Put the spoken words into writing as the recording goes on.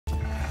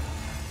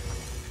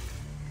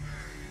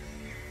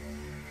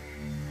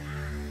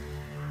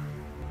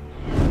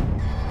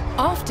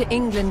After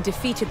England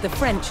defeated the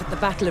French at the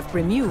Battle of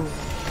Bremule,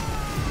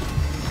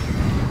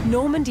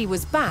 Normandy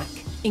was back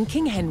in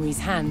King Henry's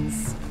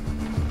hands.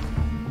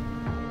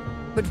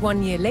 But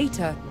 1 year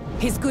later,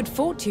 his good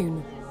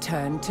fortune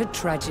turned to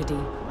tragedy.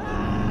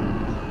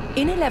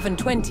 In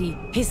 1120,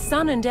 his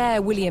son and heir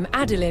William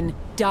Adelin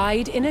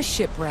died in a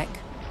shipwreck.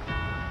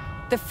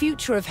 The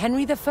future of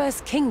Henry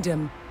I's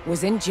kingdom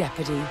was in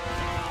jeopardy.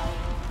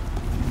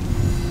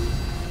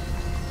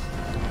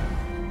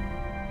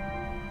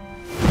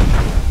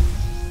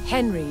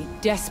 Henry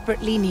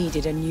desperately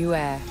needed a new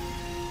heir.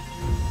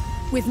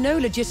 With no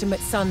legitimate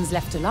sons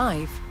left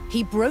alive,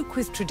 he broke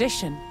with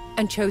tradition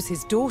and chose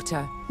his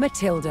daughter,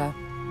 Matilda.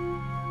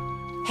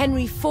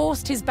 Henry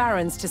forced his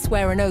barons to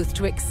swear an oath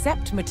to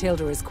accept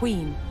Matilda as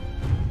queen.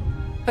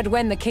 But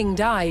when the king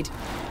died,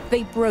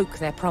 they broke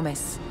their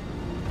promise.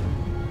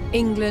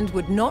 England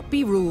would not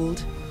be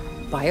ruled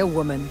by a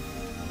woman.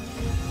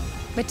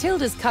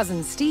 Matilda's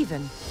cousin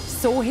Stephen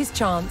saw his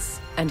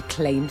chance and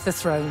claimed the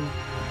throne.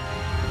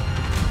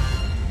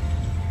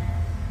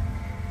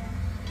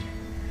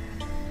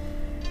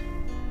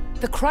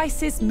 The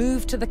crisis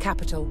moved to the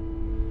capital.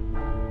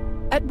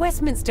 At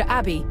Westminster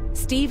Abbey,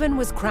 Stephen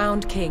was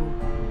crowned king,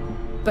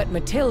 but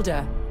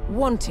Matilda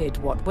wanted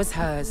what was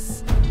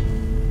hers.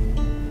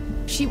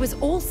 She was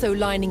also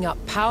lining up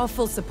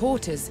powerful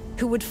supporters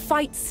who would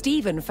fight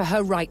Stephen for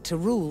her right to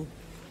rule.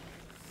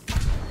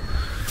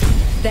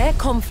 Their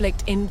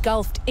conflict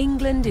engulfed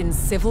England in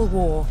civil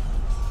war.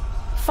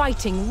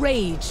 Fighting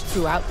raged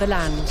throughout the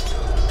land.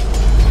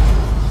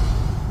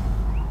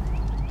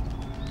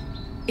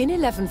 In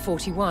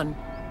 1141,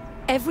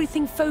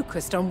 everything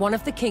focused on one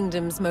of the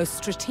kingdom's most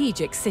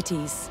strategic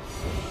cities,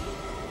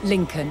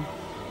 Lincoln.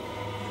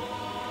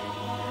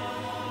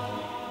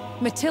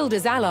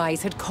 Matilda's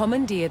allies had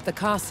commandeered the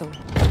castle.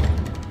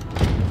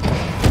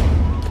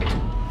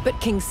 But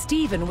King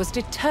Stephen was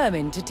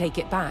determined to take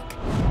it back.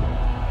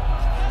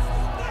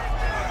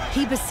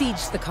 He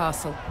besieged the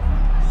castle.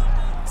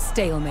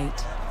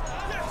 Stalemate.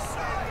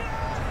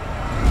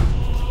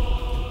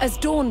 As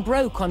dawn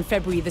broke on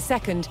February the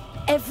 2nd,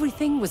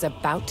 everything was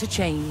about to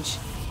change.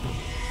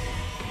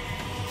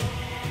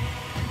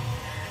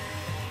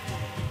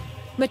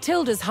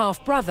 Matilda's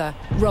half-brother,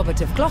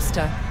 Robert of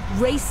Gloucester,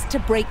 raced to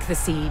break the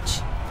siege.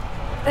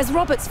 As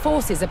Robert's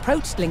forces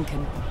approached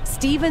Lincoln,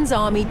 Stephen's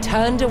army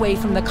turned away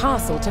from the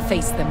castle to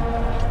face them.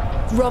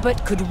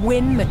 Robert could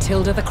win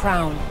Matilda the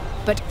crown,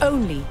 but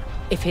only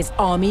if his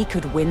army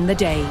could win the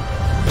day.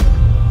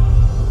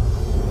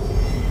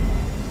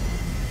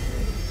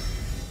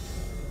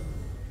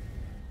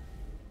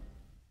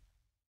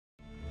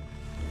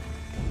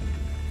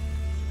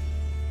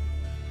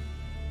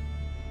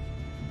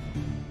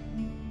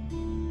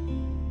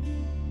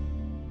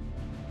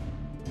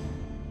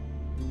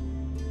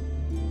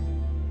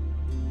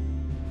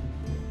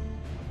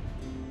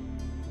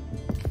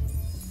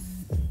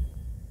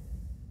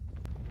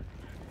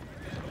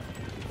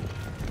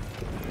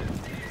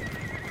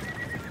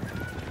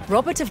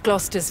 Robert of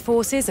Gloucester's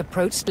forces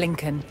approached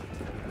Lincoln.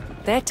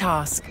 Their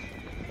task,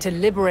 to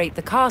liberate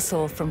the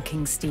castle from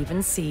King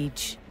Stephen's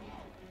siege.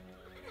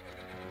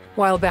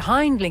 While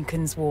behind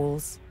Lincoln's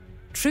walls,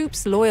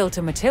 troops loyal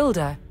to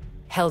Matilda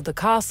held the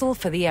castle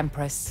for the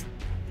Empress.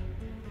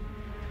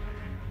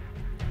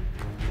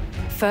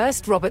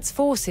 First, Robert's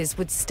forces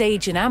would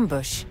stage an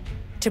ambush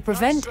to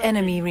prevent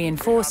enemy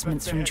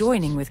reinforcements from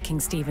joining with King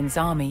Stephen's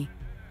army.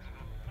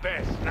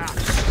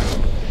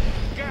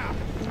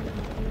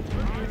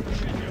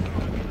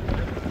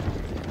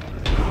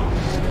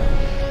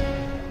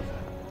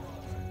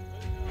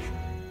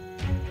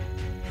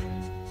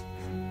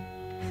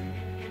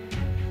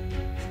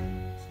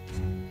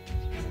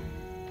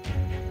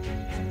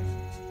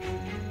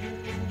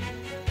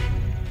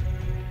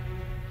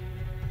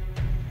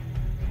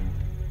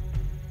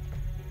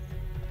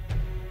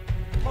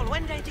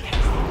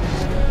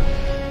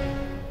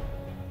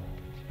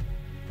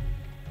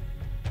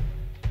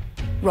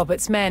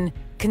 Robert's men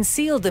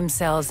concealed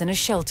themselves in a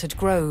sheltered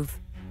grove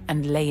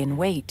and lay in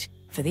wait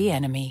for the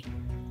enemy.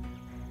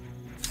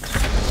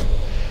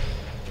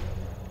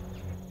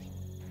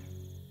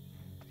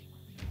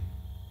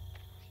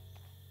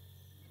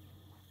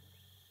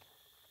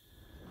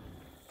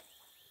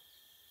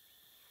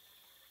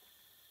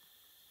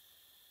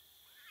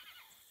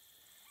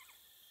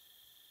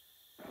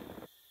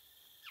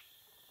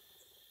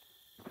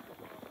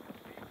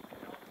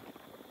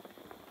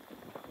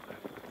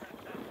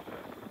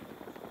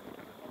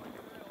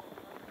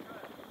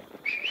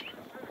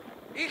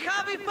 Ich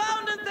habe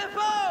gefunden, the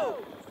foe!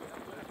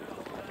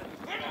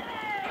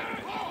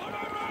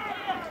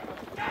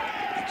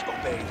 It's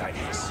obey thy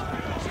hiss.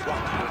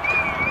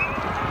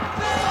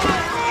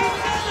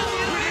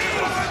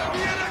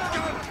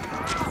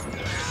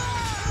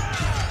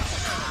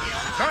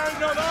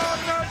 Keine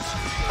Warners!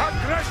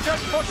 Aggression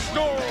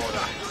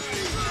forstora!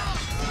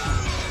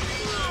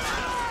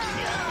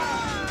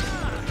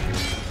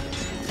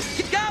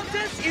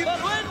 Gigantes,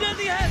 überwinde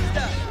die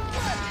Hände!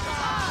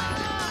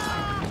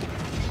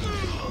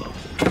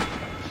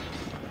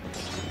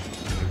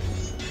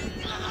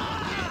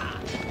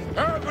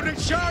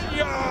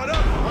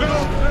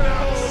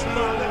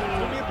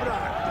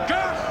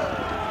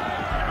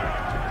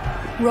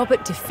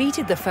 Robert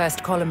defeated the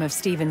first column of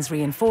Stephen's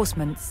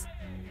reinforcements,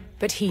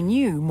 but he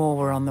knew more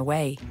were on the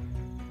way.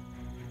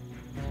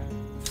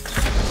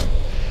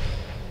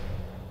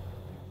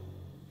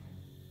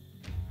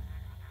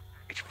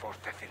 Ich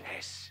fortsätte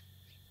es.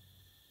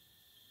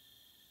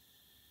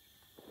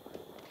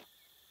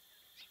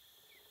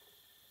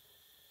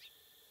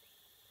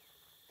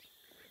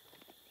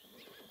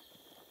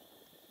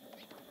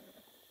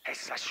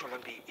 Es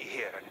sollen wir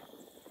hören.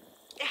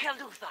 I'll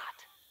do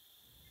that.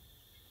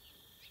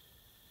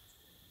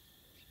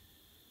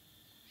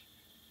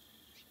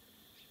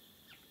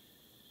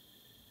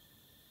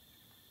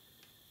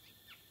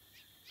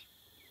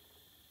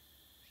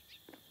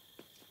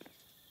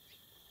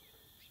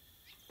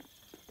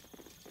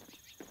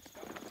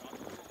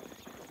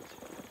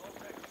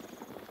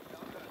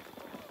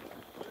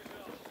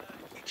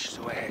 Ich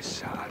so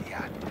es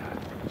aliata.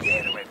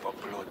 Hierwe for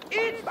blood.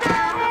 It's the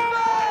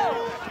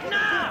foe!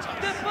 Now!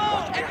 The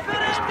foe!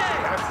 Excelente!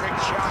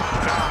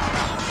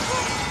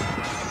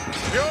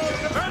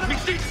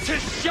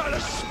 Vititial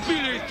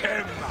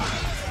spiritem!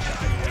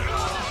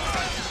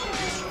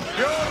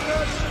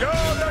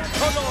 Jorden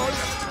colon!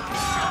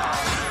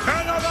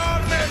 Men av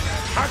armen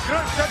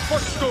aggressat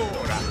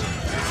postura!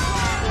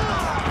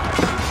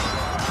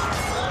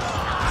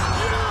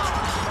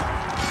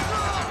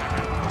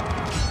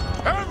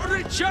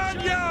 Every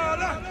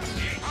chanyala!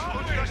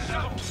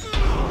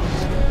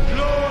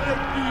 Glory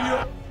be!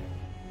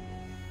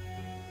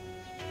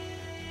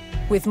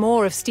 With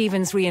more of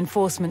Stephen's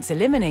reinforcements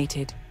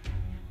eliminated,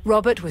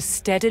 Robert was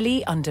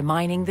steadily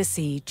undermining the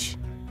siege.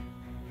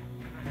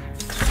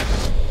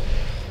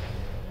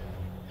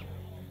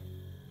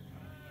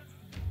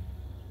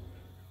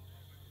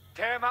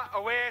 Tema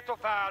away to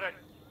faren.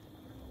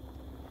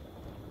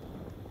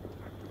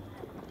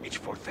 Ich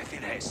fortsätte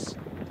es.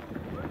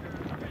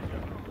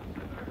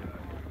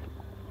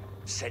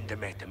 Sende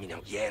mig till mina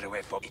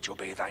järve för ich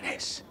obey thine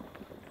hess.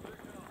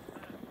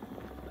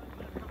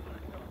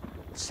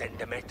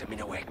 Sende mig till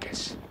mina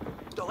weckes.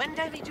 Do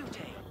ende vi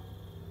duty.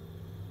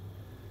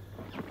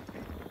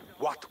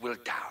 What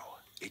wilt thou?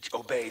 Ich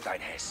obey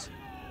thine hess.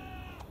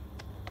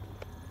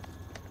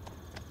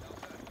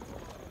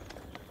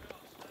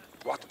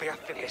 What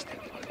beath the hestet?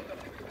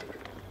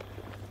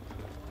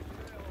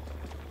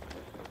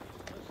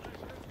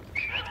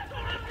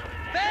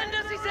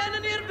 Bender si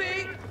senden ihr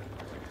bi!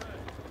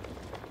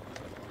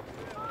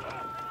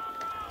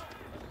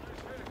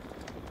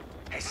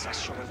 Hessa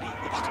sollen vi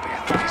what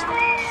beath the hestet?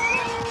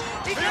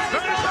 Ich habe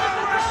the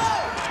foe!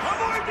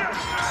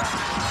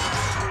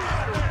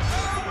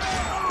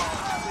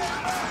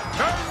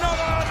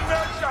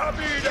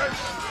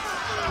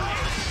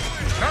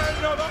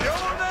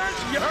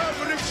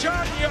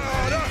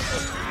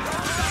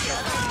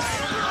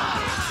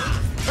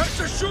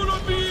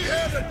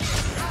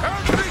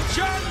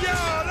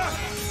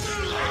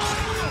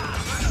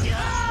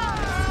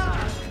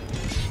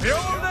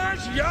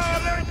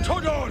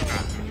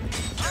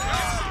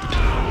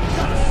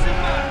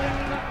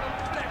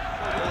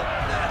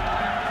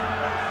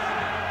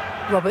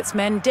 Robert's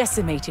men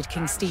decimated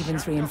King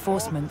Stephen's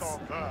reinforcements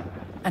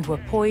and were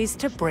poised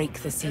to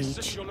break the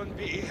siege.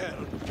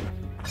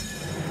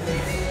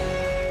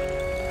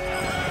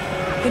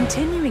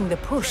 Continuing the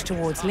push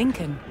towards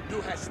Lincoln,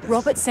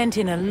 Robert sent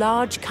in a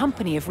large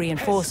company of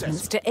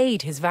reinforcements to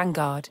aid his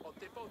vanguard.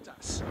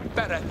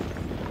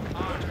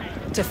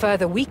 To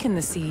further weaken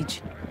the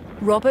siege,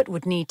 Robert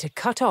would need to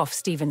cut off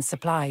Stephen's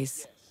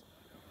supplies.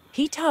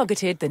 He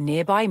targeted the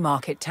nearby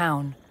market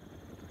town.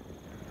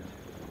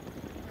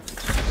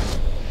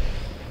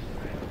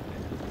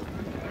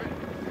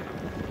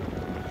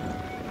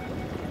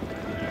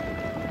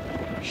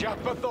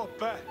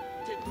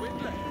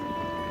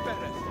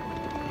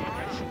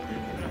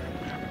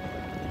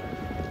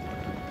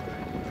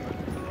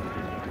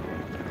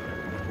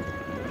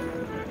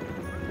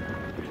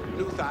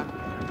 Luther,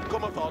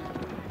 cometh on.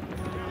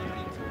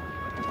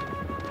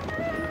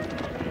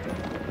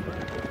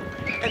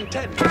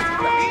 Intent. He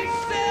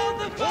sailed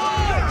the foe!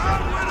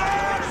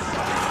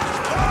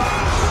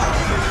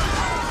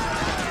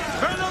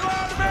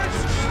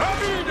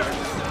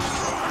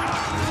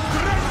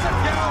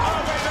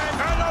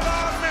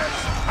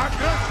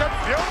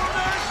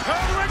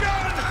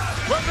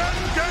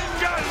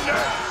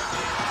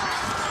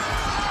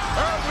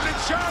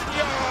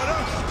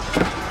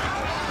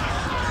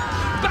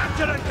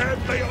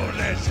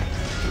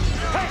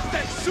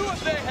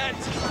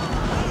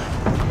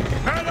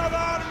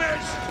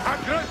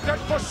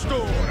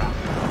 Postura!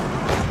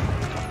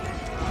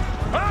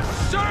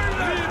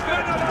 Ascende!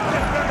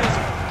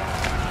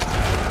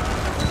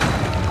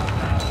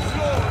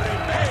 Glory!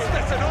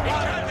 Peste non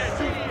arde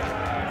sia!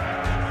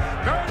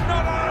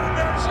 Non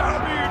arde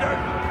sabide!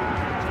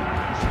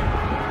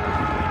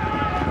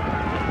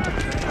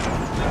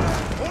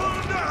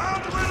 Und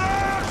hand with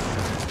us!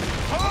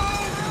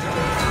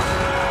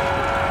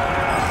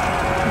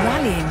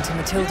 Rallying to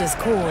Matilda's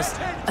cause,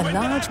 a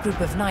large group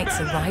of knights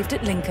arrived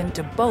at Lincoln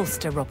to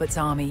bolster Robert's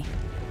army.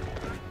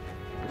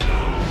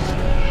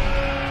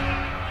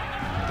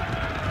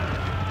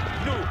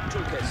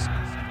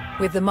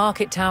 With the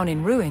market town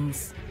in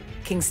ruins,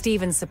 King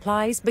Stephen's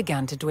supplies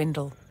began to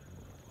dwindle.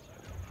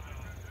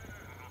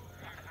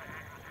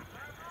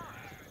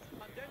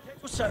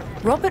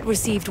 Robert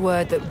received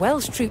word that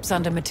Welsh troops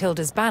under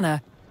Matilda's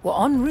banner were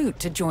en route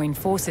to join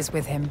forces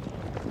with him.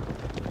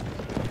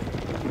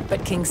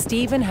 But King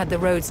Stephen had the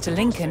roads to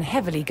Lincoln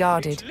heavily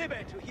guarded,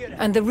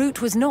 and the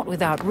route was not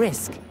without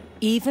risk,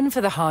 even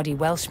for the hardy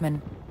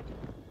Welshmen.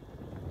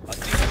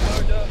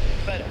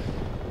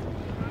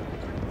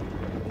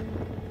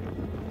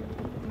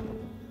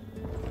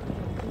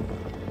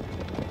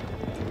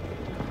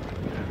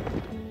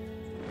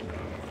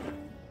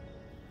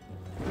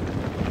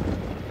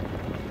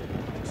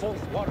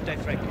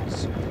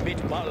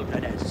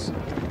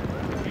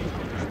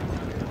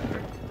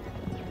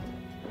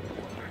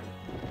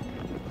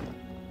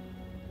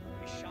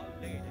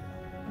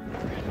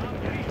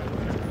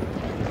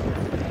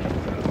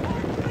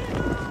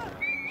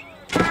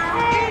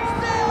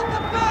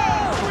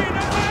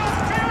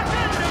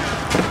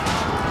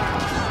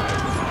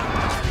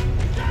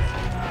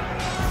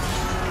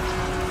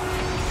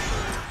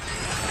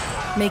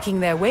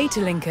 Making their way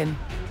to Lincoln,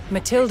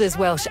 Matilda's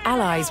Welsh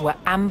allies were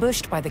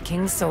ambushed by the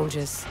king's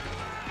soldiers.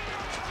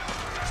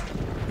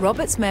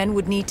 Robert's men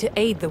would need to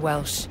aid the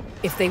Welsh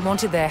if they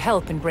wanted their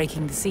help in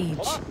breaking the siege.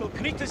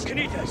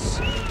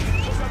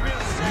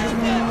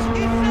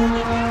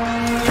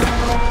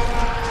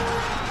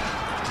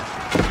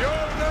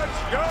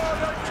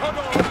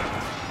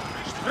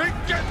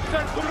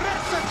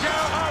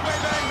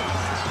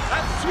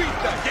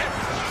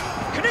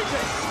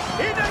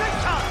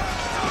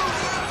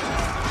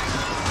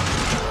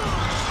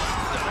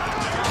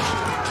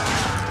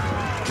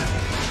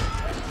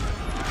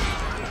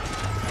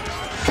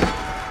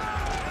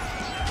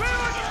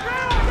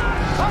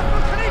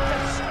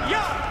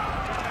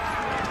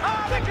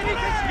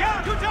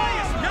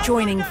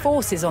 Joining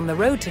forces on the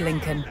road to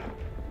Lincoln,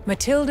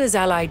 Matilda's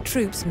allied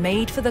troops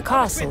made for the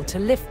castle to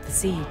lift the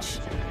siege.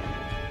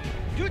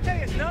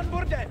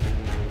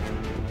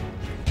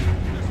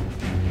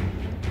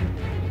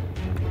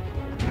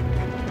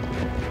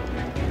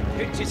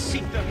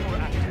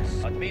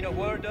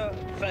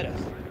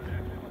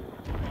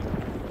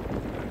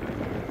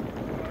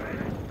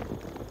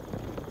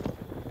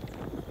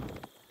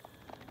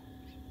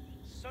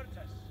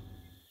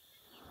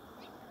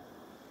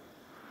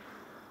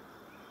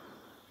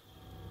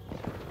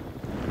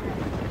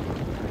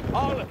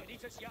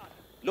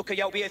 Look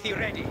out, be thee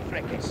ready,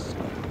 Freckes.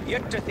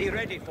 Yet thee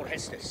ready for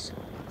Hestus.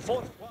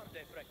 Forth one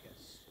day,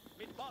 Freckes.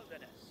 Mid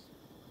Baldenes.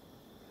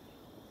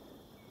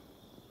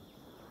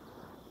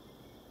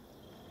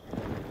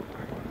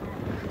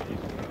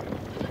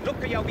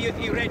 Look out, be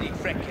thee ready,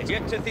 Freckes.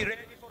 Yet thee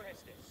ready for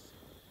Hestus.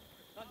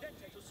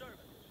 Andente to servant.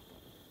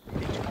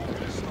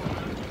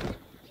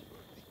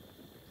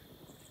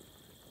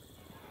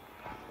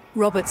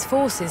 Robert's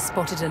forces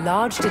spotted a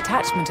large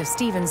detachment of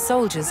Stephen's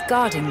soldiers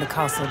guarding the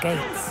castle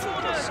gates.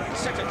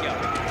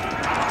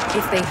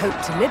 If they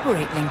hoped to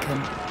liberate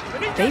Lincoln,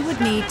 they would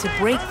need to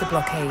break the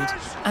blockade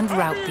and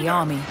rout the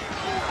army.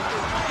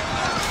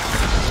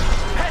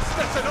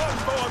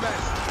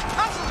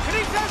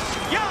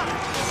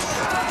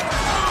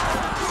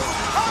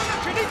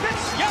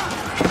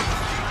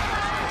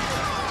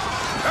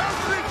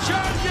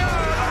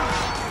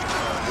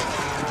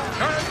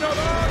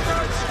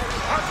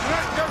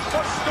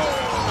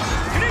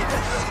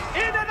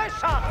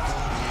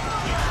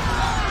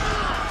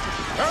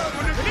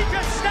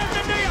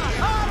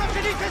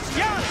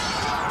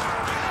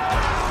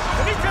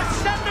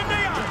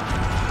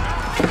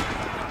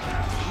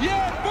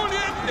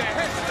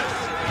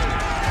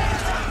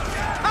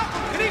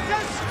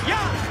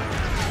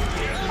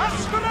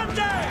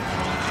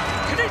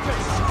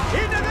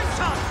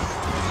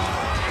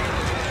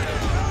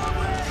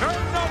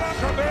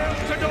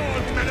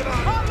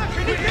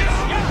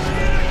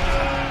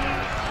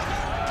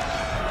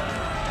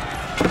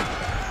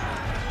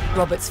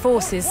 Robert's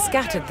forces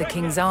scattered the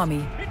king's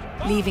army,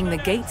 leaving the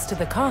gates to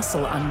the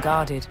castle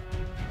unguarded.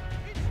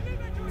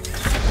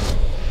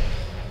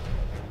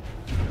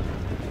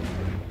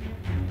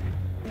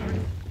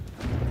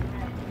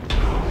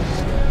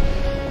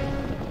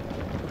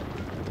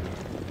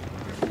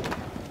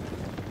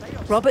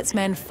 Robert's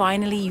men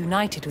finally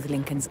united with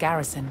Lincoln's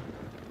garrison.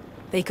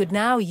 They could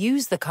now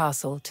use the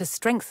castle to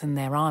strengthen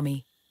their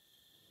army.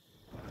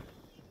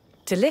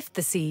 To lift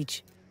the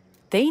siege,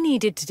 they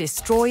needed to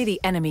destroy the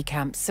enemy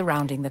camps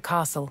surrounding the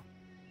castle.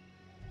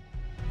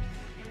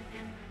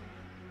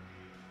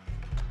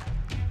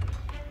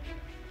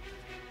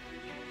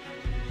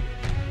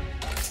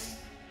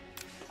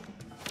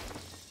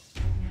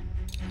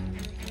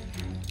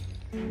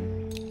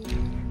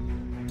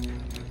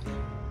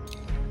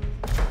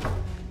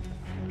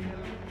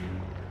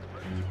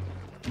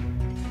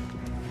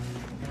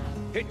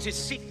 It is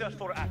Sitha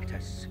for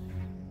Actus.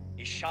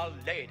 He shall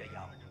lay the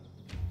yarn.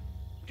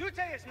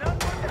 Duty is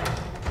not for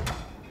them.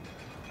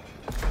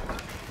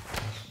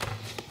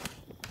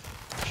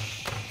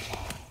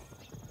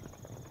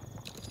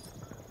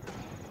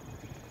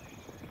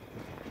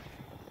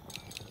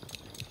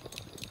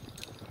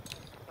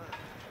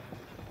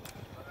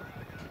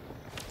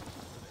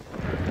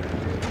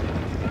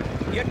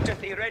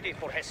 Yet thee ready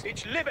for Hestus.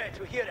 It's live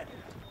to hear it.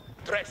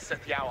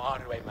 Dresseth thou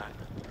Arway, man.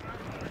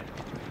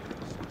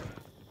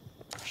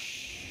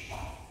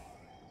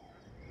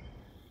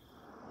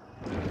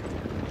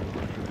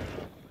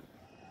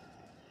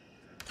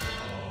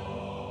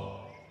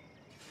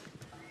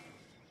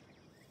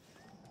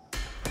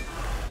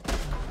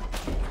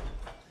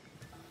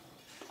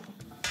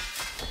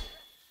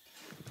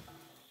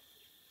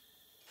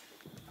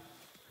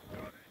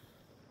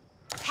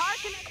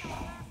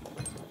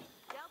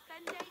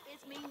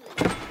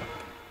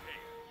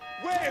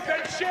 Wave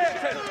and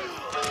shaken!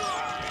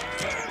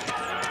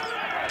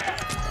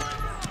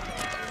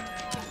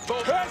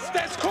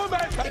 Hestes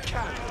cometh! I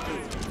can't do.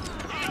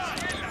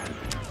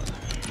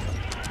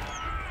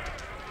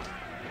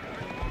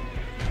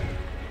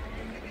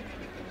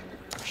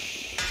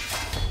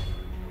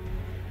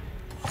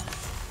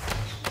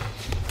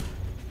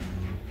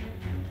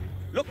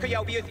 Look,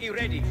 y'all be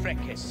ready,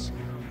 Freckis.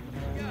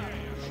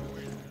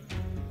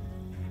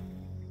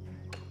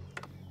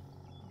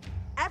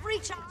 Every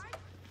charge.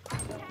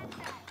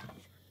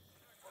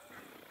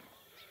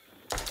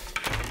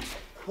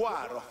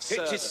 Quaro,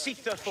 sir. It is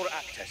Sitha for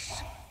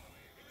Actus.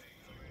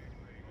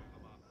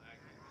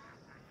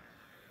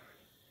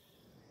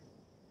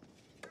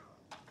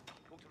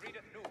 Ut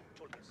readeth nu,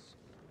 Tullis.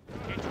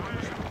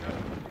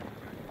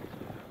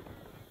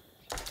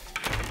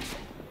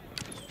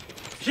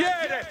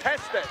 Hiere,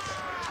 Hestes!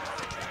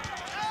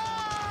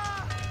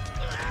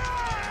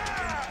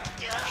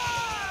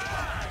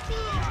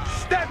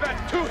 Step it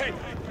to him!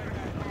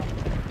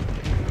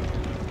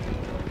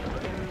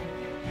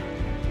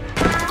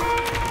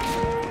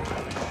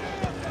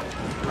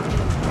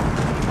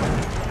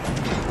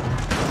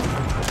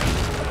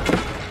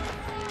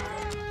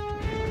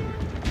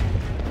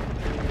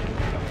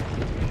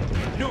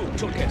 Nu,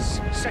 Tulkis,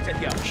 setteth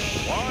thou.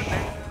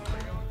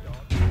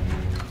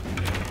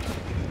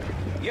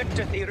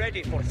 Yet thee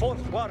ready for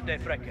fourth warde,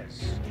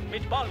 Freckis.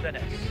 Mit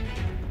Baldenes.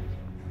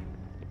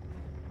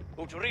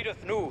 Ut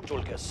readeth nu,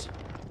 Tulkis.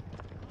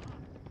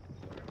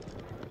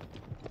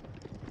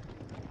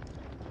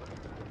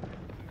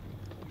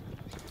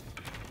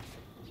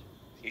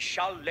 I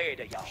shall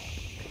lede jou.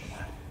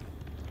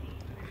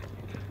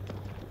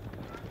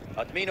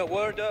 At mine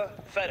woorde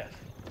ferreth.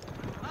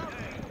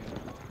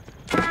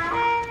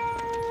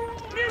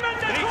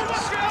 Greetings,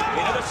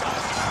 in the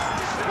south.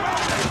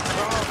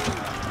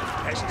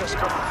 Estes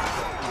come.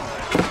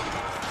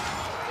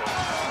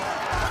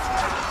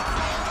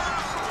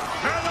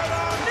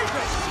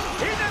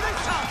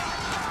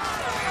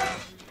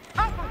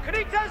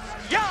 Kritas,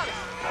 Jan!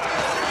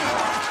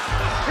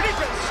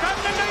 Kritas,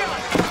 stand in the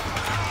yard!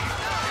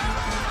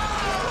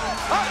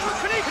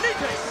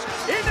 Kritas,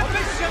 in the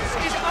missions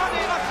is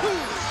Ane Laku!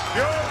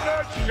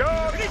 Your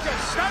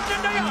Kritas, stand in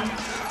the yard!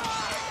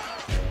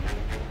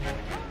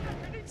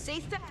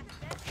 Sista.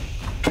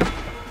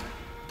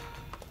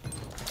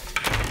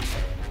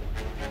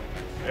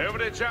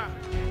 Every chap.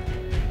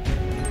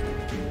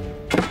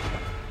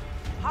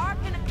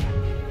 Harken.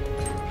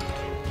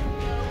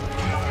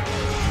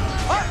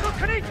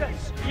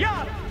 Kritas,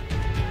 Jan!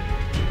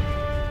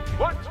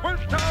 What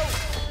wilt thou?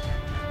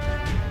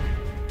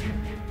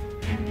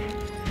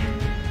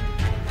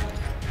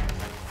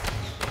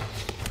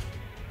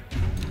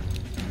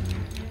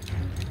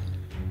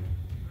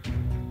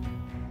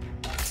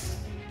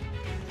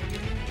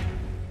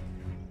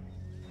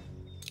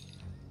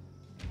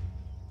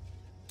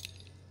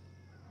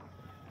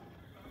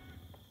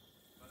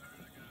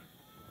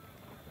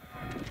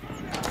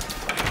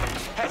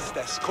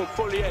 Hestes,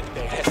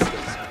 confoliente,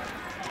 Hestes.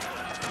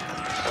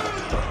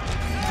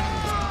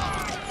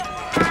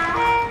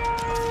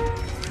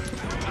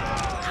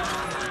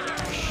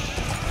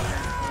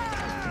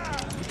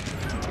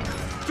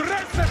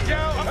 Dresseth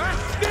thou,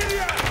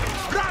 Astyria!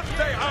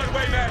 Rafte,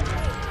 Arwaymen!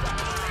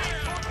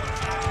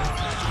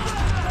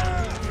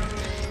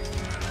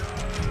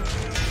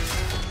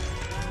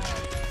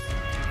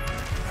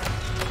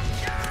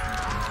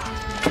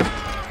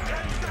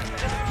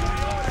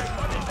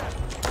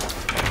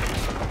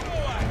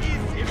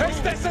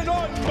 Hestes and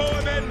on,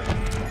 Moormen!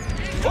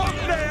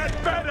 Ogne and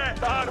Bennett,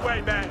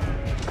 Arwaymen!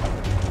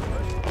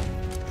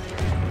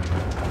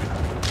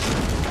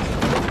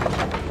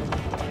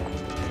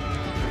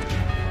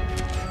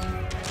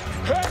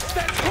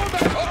 Hestes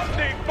cometh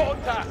omni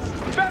bontas!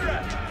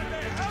 Bennett!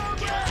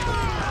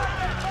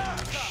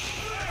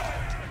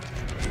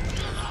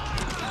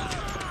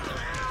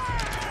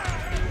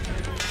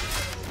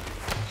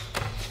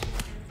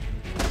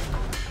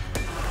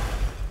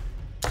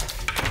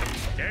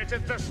 Get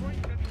it this way.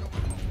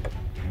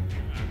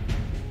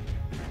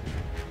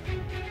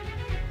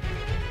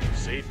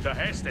 Save the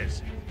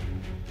Hestes.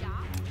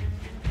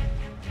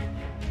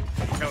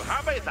 Now,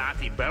 how about that,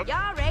 he built?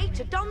 You're right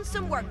to done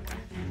some work.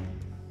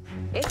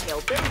 If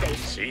you'll build it.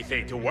 See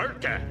they to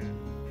work, eh?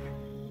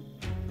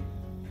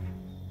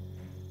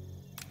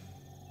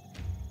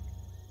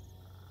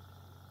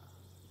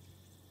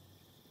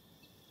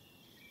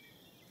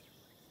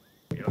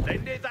 You'll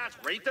then do that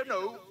right to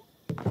know.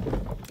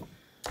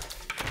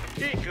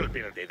 He could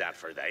build that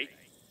for thee.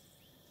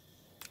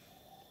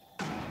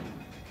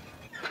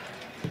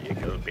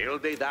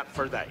 build they that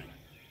for they.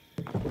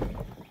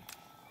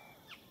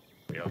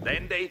 Well,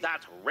 then they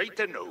that right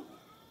to know.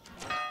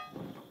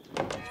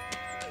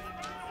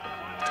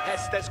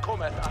 Hästes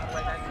kommer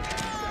arvenen.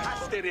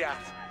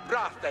 Hästeriat.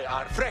 Brate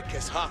är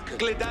fräckes haken.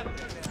 Glidan.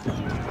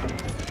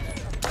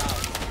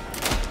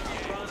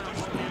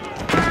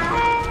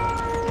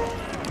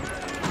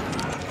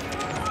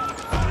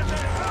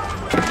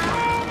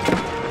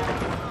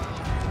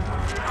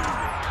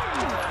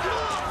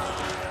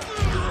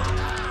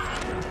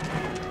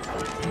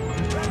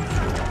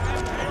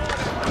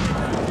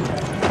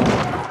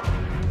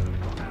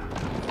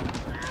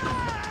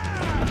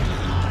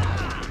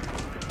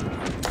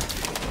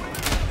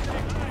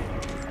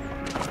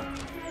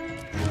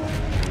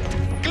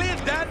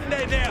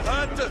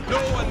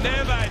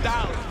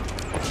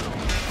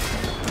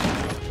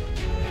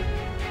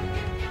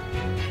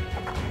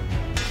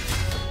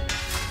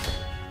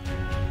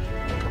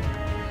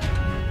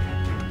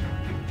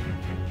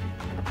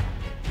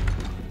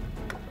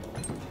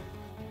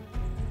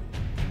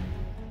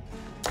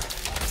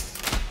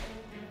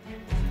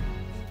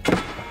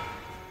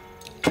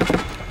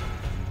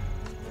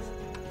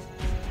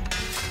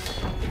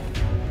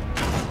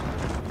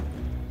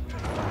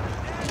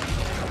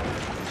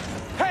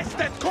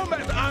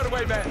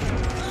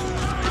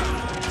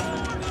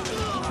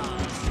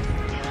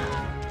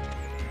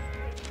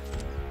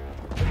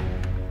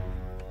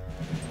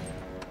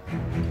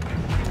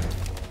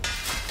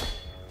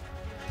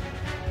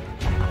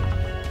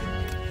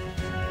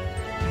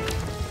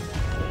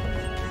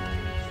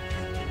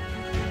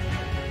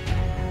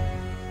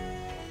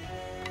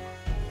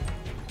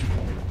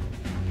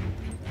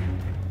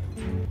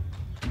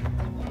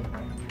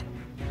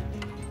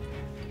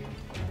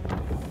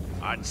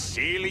 And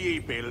seal ye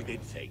building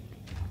thing.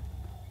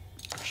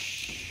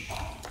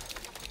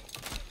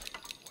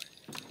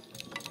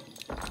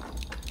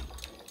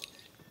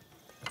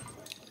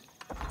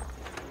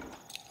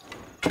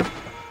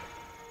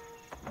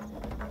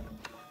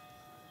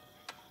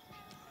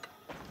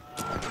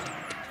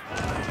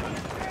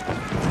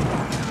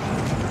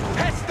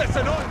 Hästes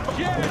en on!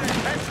 Yeah!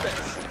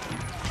 Hästes!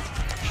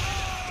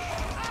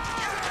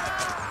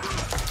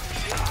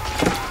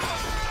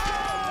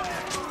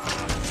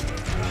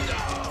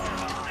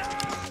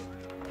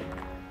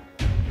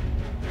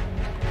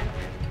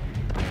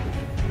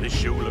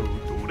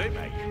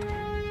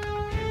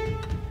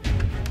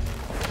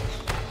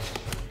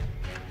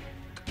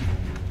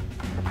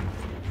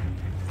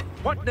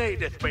 What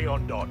needeth be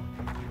undone?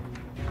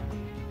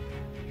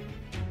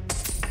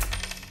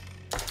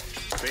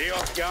 Be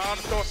off guard,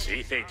 to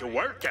see thee to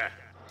work.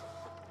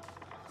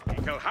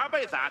 You can have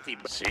it that he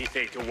see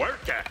thee to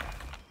work.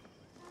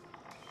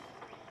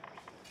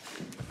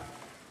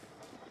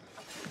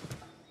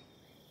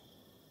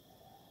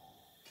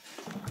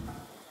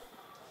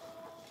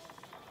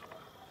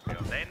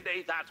 Well, then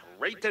they that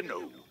right to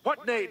know.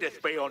 What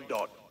needeth be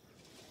undone?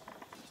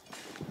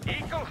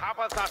 Eagle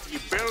habit that he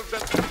build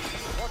them.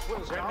 What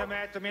will send them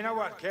out to me no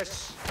work,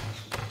 yes.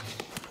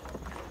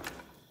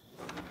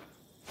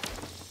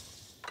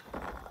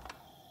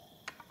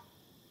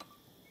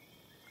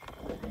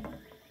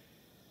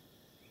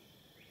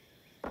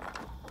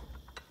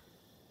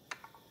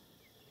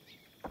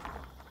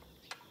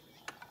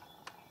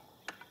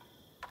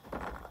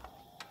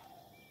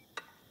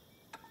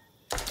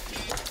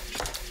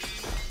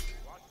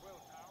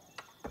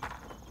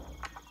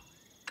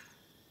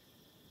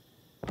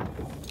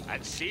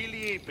 And seal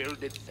ye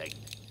builded thing.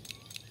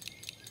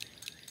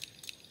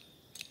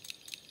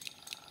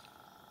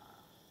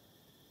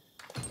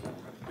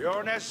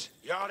 Bjornes,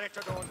 Yarik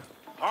to done.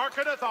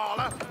 Hearkeneth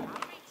alla.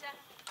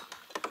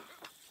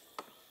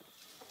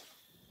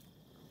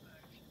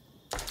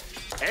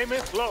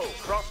 Aimeth low,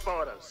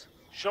 crossborders.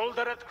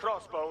 Shouldereth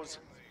crossbows.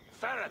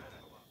 Ferret.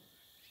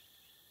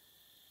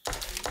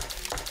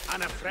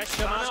 And a fresh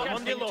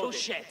man to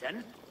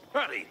Shetten.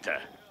 Marita,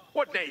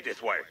 what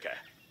needeth work?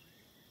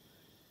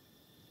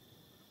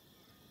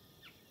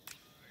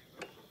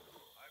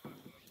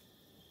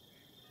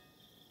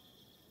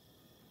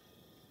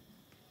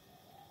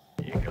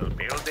 You'll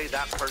build it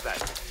up for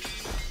that.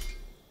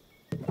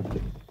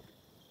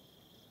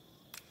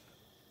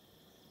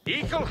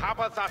 Eagle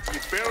habit that you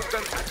build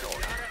them and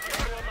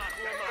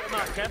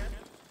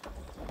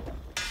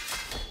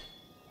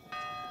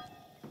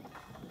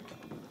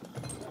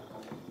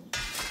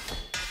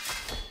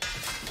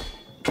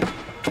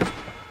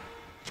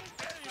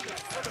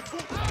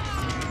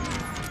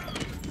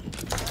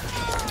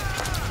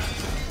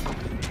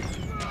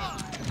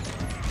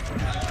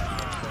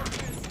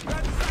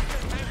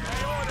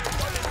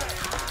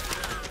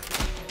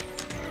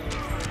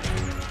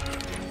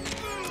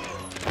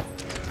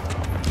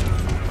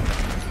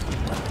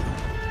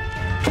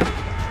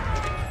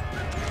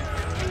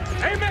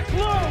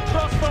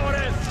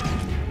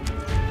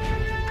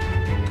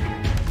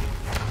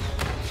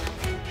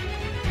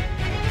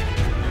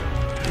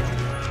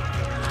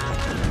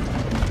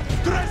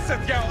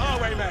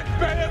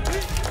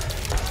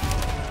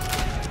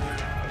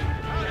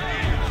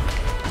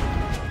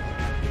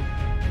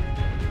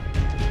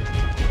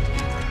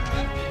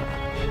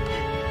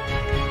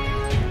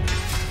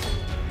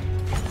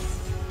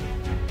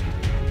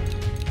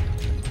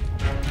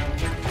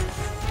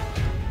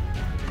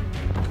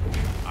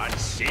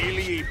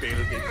Nearly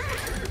building.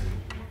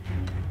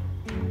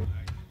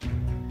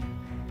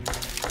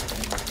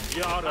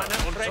 Jara,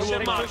 freshe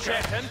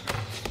marken.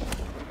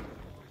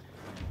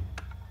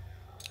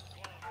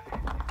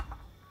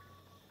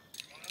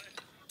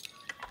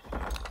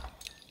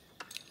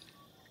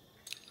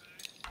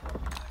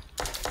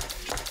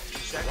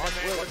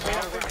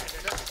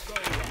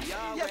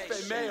 Jeppe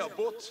med og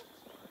bort.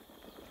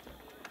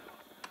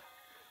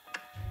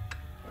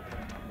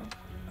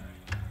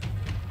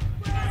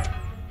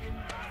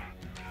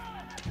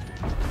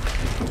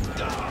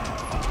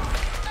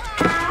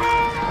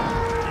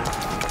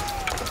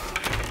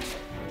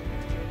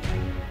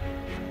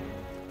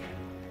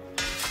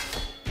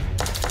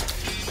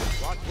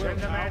 Send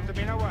them out to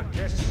me now,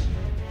 yes.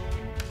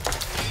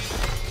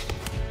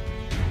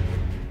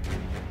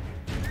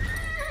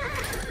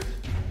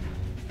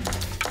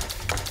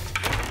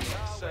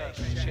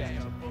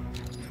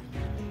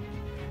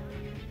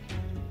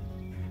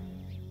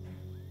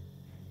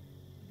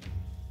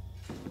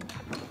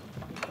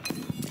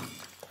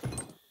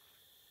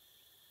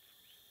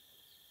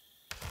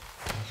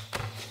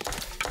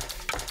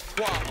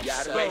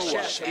 Yarrow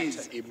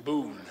is a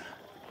boon.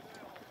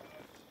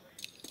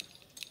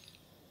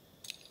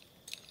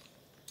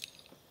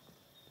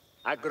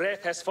 A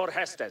greatest for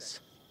Hestes.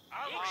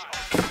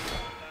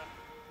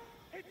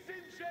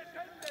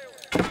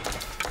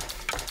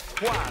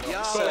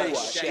 Yarrow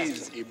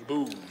is a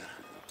boon.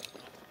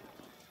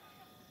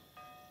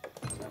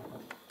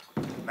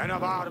 Men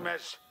of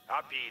armies,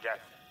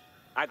 abideth.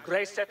 A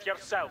grace it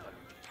yourself.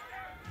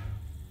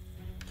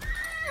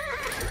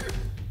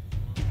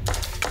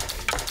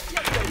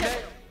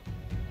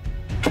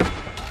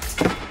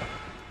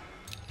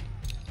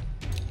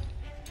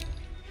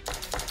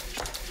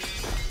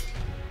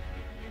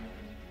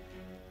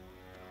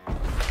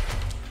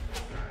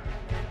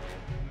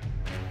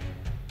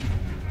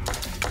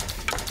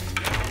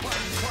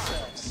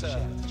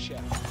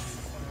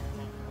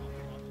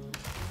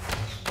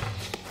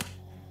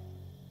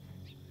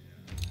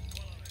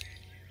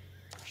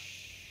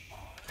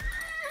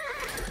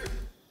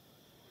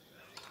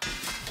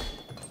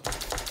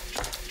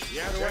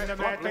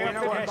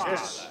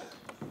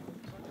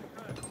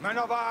 Men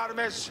of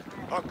armies,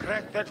 a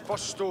great for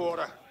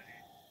store.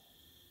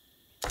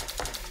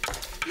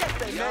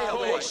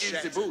 Yarrow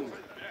is a boon.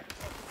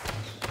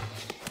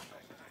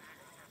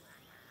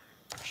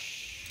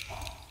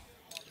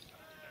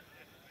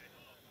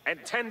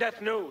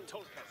 Intendeth new.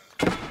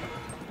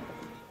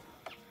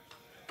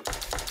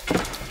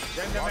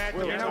 Send them out to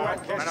me now,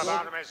 men of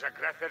armies, a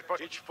great for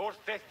each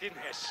forth in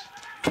his.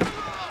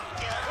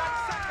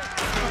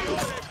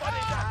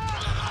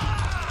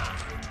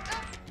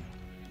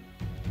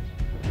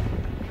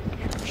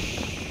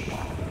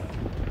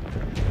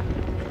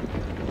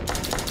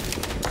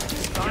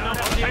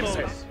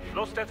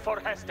 Lusted for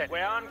Hested. We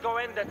aren't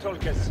going the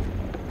Tulkas.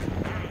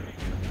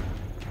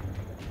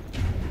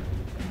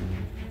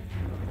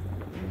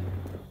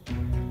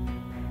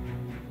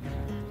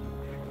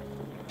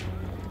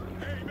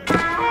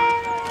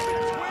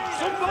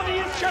 Somebody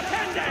is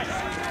Chapendes!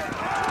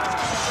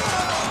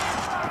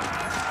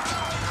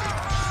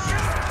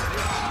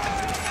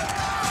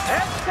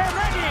 Hested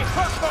ready,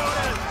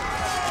 crossborders!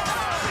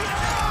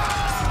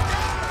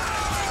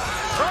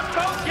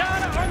 Crossbow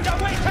Yara on the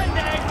way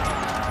pending!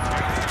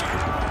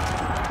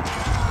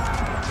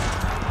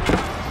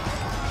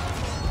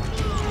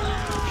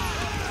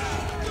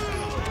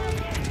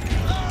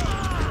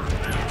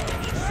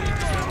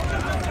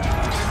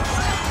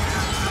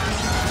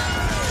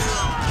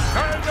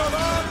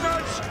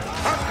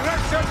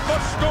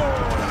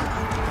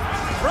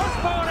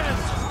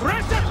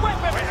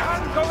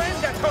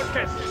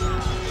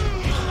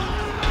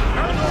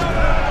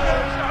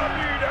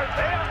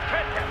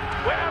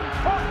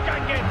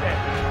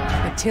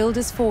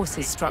 Matilda's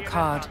forces struck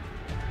hard,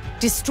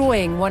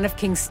 destroying one of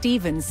King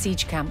Stephen's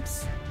siege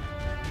camps.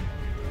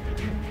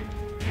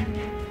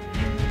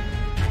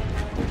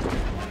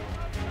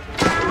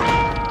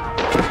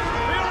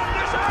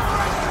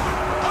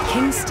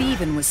 King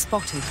Stephen was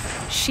spotted,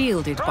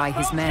 shielded by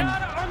his men.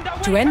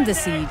 To end the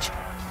siege,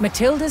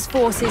 Matilda's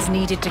forces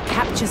needed to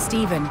capture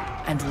Stephen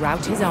and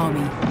rout his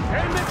army.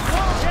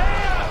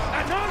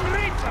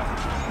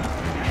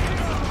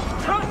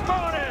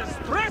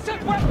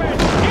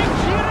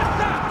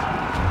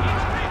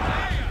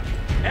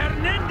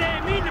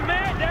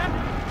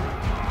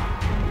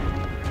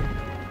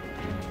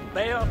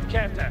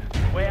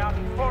 We are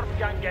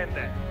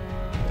fortgångande.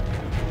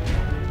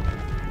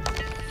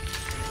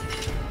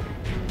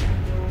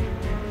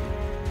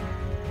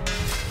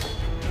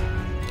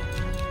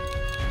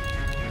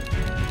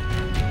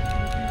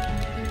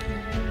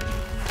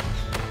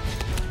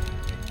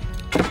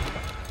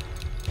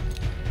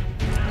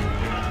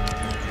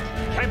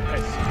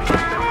 Tempest,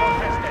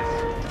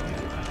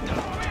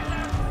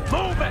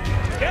 move it!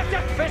 Get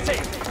it busy!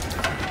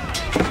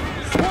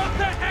 Swat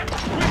the head!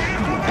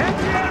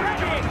 Heads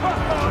ready!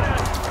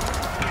 Crossborders!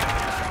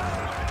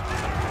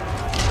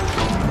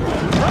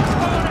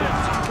 Crossborders!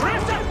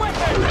 Reset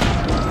weapons!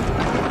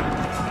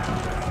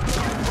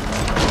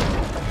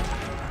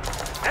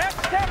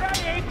 Extra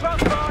ready,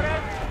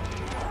 crossbowers!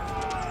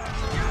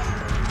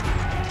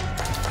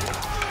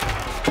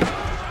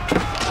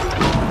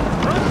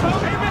 Crossbow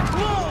in the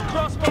claw,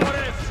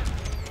 crossbowers!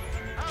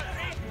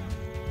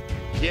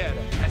 Here,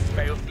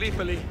 Espeil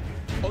Sleepily,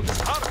 und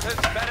Artes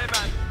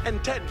Berreman,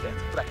 intended,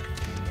 Freck.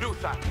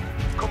 Luther,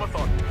 cometh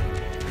on.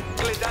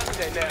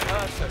 Glidande ne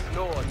Ursus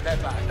Lord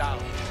never down.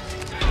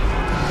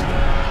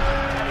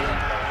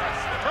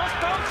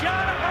 Crossbows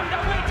yard on the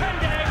weekend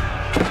day!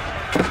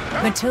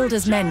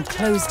 Matilda's men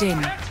closed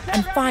in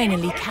and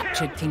finally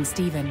captured King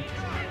Stephen.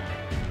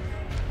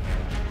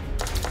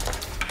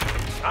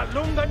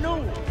 Alunga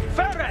nu,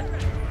 Ferret!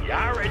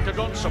 Yar into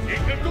done some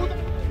good.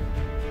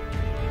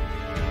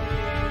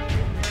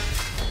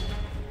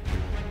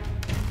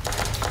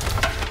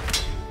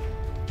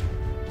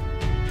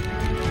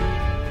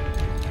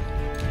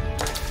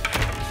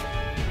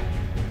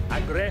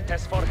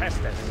 Agretes for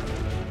Hestes.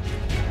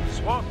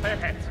 Swat the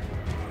head.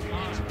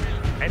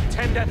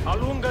 Intended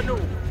Alunga nu,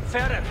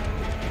 Ferret.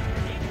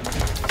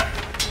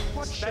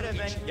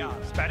 Experiment, ja.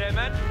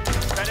 Experiment.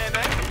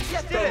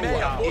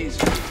 Experiment is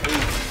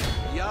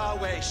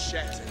Yahweh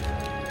shattered.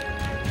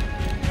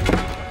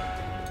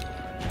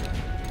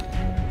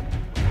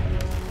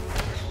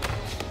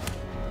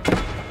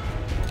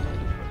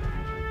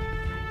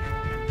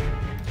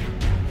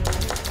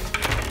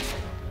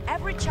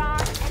 Every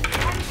charge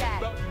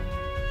intended.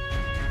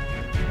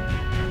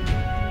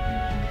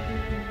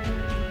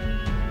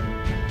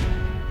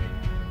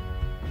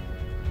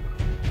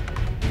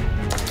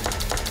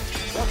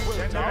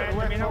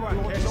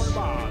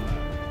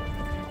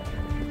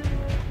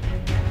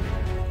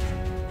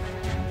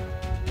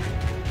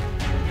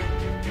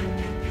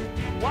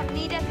 What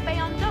needeth be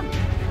undone?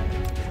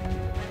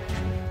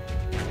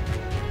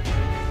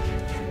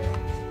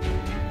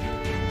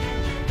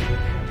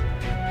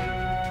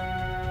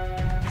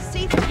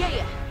 Seeth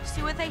ye,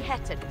 sewer they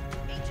hetten.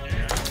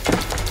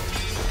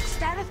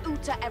 Stareth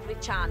uta every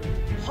chan,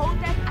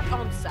 holdeth at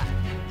answer.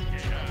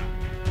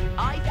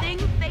 I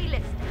think they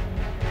listen.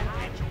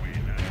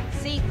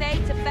 See they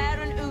to fair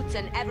and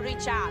uten every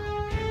chan.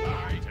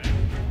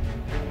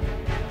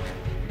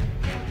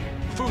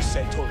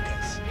 Fuse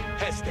Tulkas,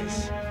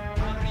 Hestes.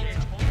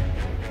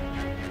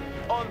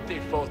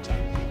 Ontifota.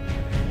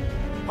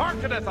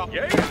 Harkeneth up,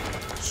 yea?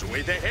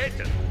 Sweet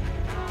haten.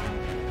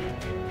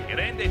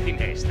 Grendeth in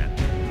Hester.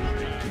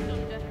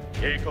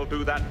 Ye will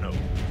do that no.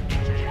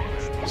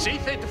 See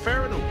they to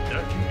fair and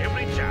uter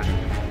every chan.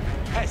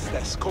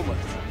 Hestes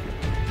cometh.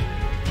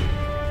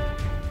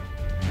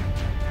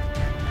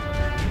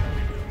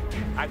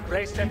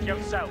 Grace it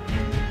yourself.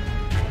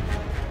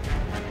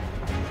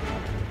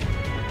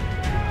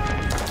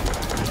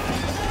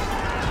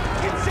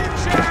 It's in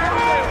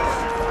chains!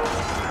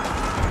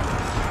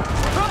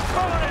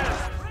 Crossbowers!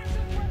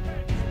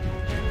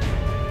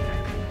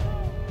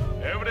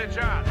 Every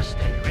chan.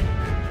 Stay.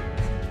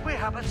 We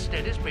haven't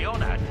steadies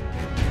beyond that.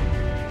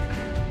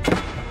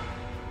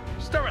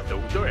 Stirreth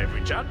uter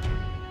every chan.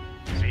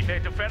 See they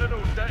to fair and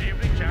uter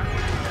every chan.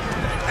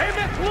 Aim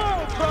it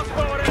low,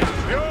 crossbowers!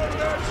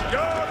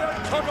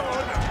 Come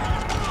on!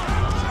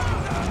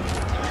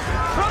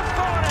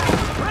 Crossbowers!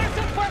 Raise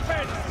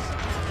weapons!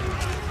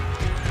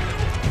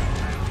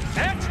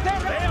 Extra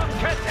ready!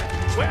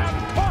 We have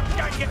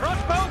Portgang!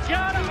 Crossbows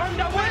yard on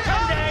the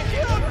weekend day!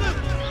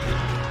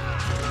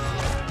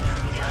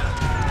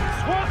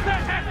 Swat the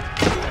head!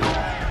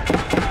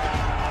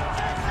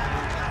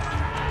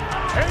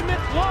 Aim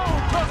it low,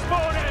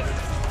 crossbowers!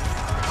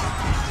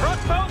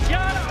 Crossbows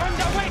yard on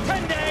the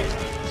weekend day!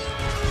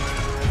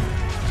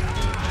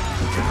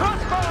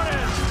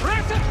 Crossbowers!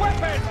 Raise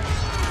weapons!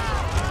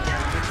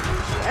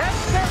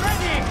 Extra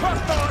ready,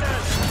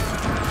 crossbowers!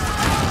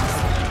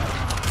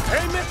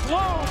 Aim it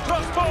low,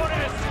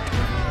 crossbowers!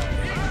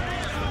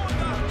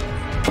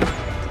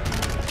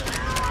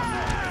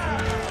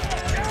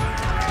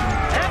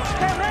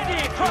 Extra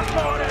ready,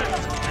 crossbowers!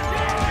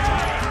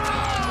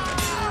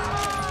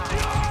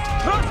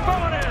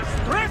 Crossbowers!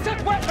 Raise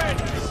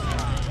weapons!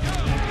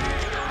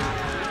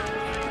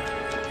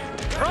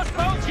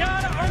 Crossbows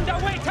yard on the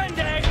weekend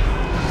day!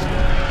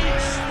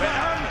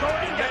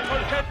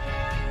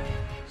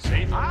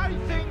 I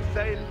think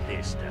they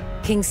listen.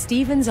 King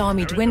Stephen's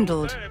army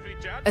dwindled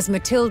as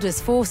Matilda's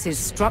forces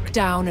struck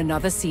down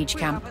another siege We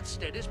camp. haven't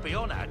steadies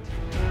beyond that.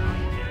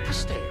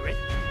 Stay it.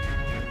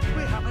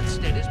 We haven't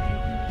steadies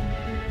beyond.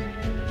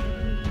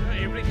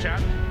 Every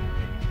chan.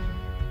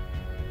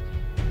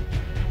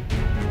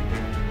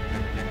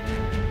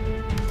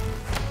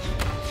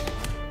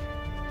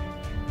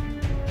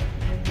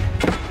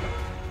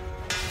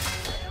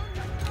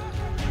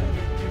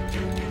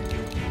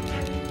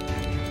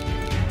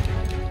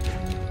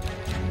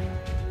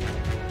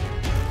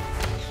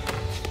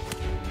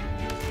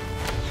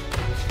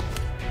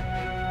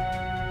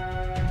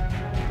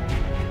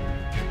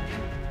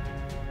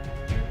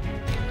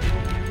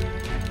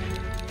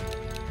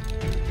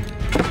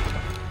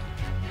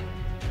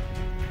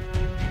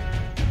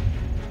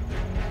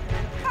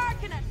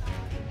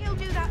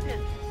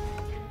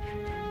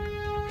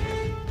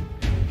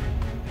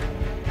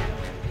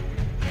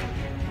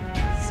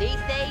 See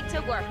they to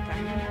worker.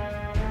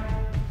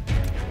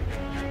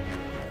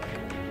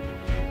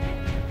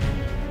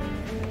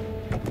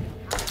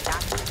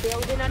 That is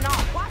building or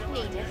not, what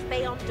needeth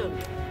be undone?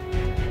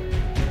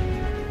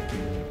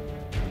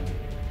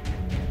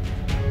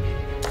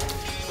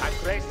 And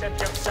grace it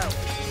yourself.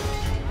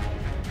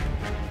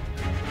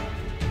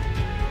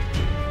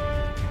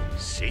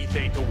 See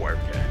they to work.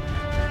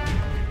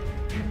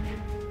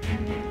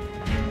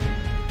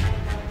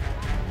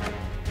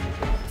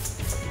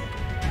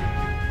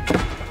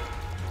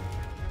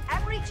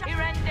 Every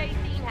Irende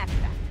Dean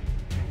Hector.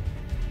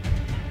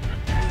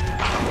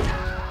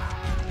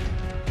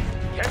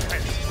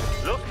 Kempes,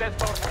 lustet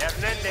for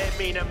Hernende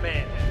mina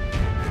men.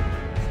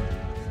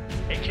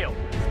 A kill.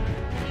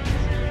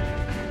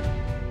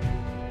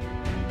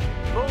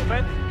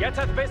 Moveth,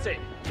 getteth busy.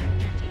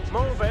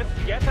 Moveth,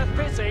 getteth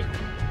busy.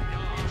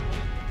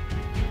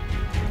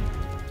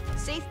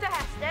 Cease the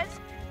Hesters.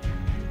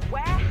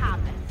 Where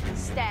Hamlet,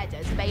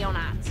 Steaders,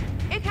 Bayonat.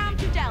 It come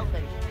to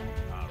Delvin.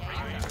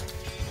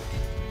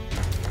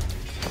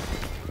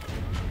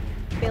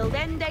 Build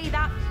ende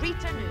that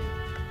Rita new.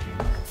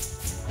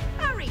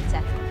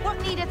 Rita,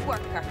 what needeth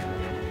worker?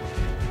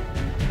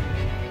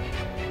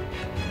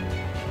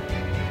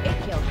 It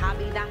kill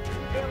Habby that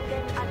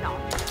building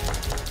anon.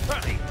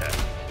 Rita,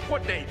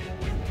 what need?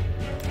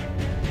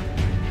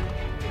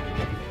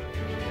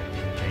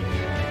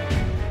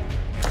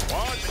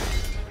 What?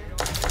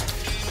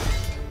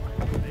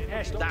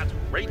 That's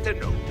right to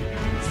know.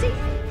 See?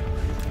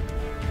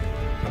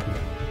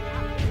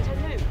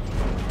 Rita new.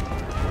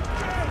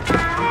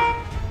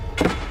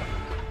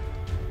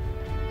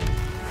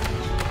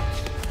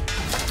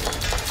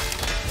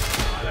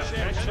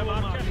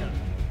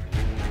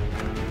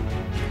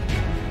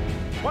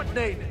 What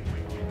need?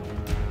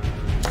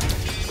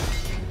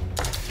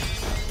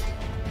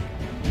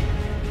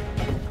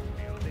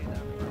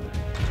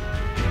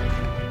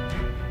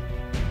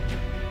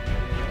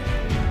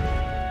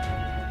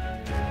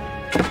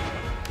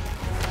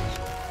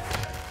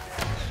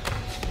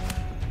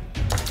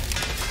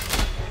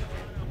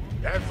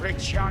 Every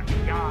chant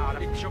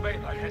yard in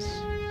Jamaica, yes.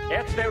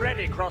 It's they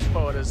ready,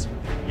 crossborders.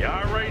 You're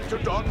right to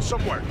done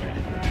some work.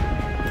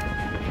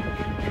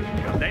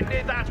 Then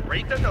did that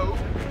right to know.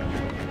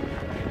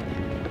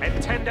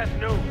 Intendeth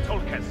nu,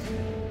 Tulkas.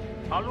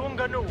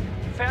 Alunga nu,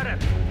 Ferret.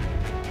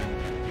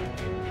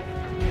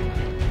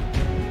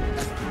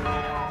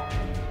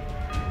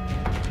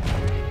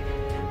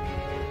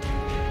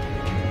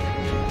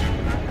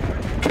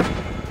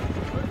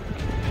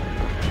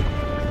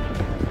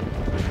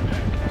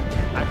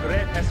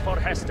 Agrepes for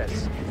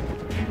Hestes.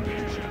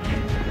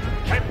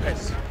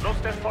 Kempes,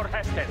 lustes for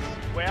Hestes.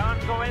 We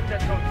aren't going to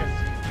Tulkas.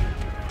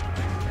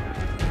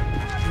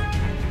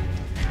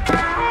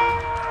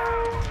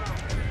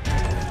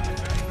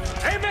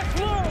 Aim it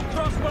low,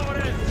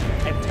 crossborders!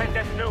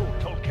 Intendeth nu,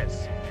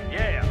 Tulkas.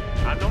 Yeah,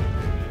 I know.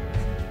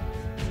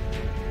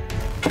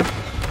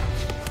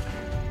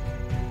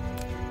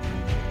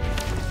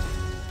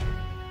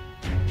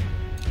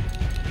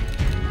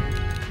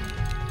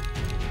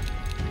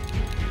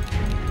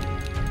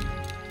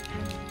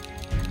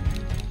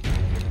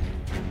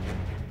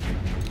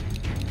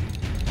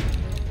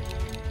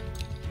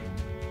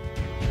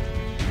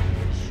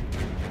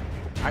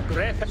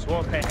 Agrepes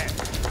will pay him.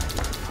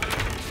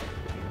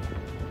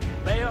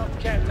 Leo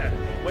Kete,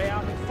 we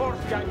are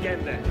fourth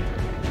gangende.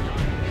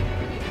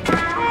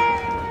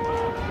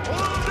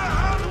 Hold the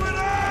hand with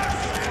us!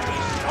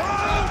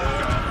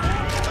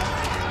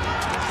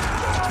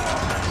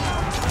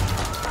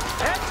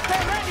 Let's be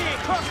ready,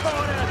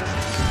 crossborders!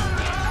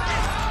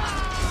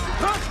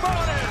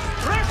 Crossborders,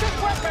 rated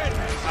weapons!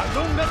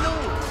 Alunga nu,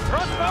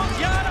 crossbows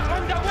yard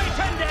on the way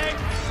tende!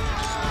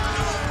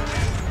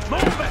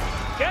 Move it!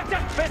 Get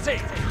it busy!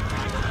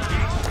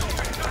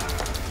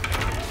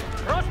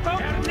 Crossbow,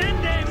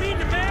 Hernende, min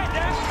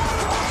mede!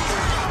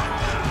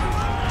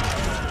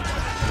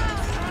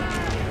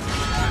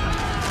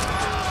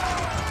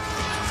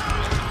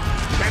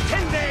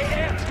 Betende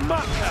ert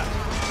marker!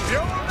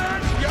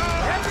 Björnen, ja!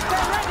 Let's be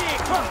ready,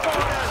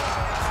 crossborders!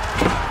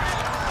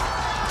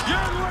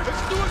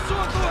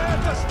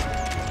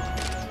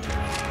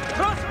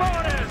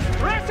 Crossborders,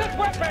 rated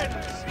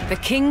weapons! The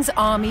king's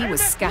army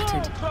was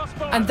scattered,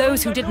 and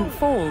those who didn't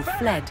fall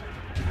fled.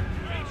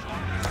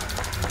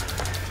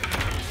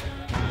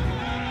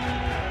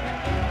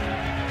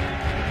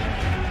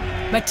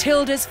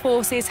 Matilda's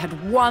forces had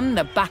won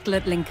the battle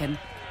at Lincoln.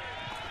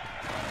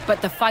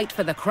 But the fight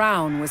for the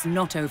crown was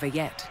not over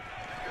yet.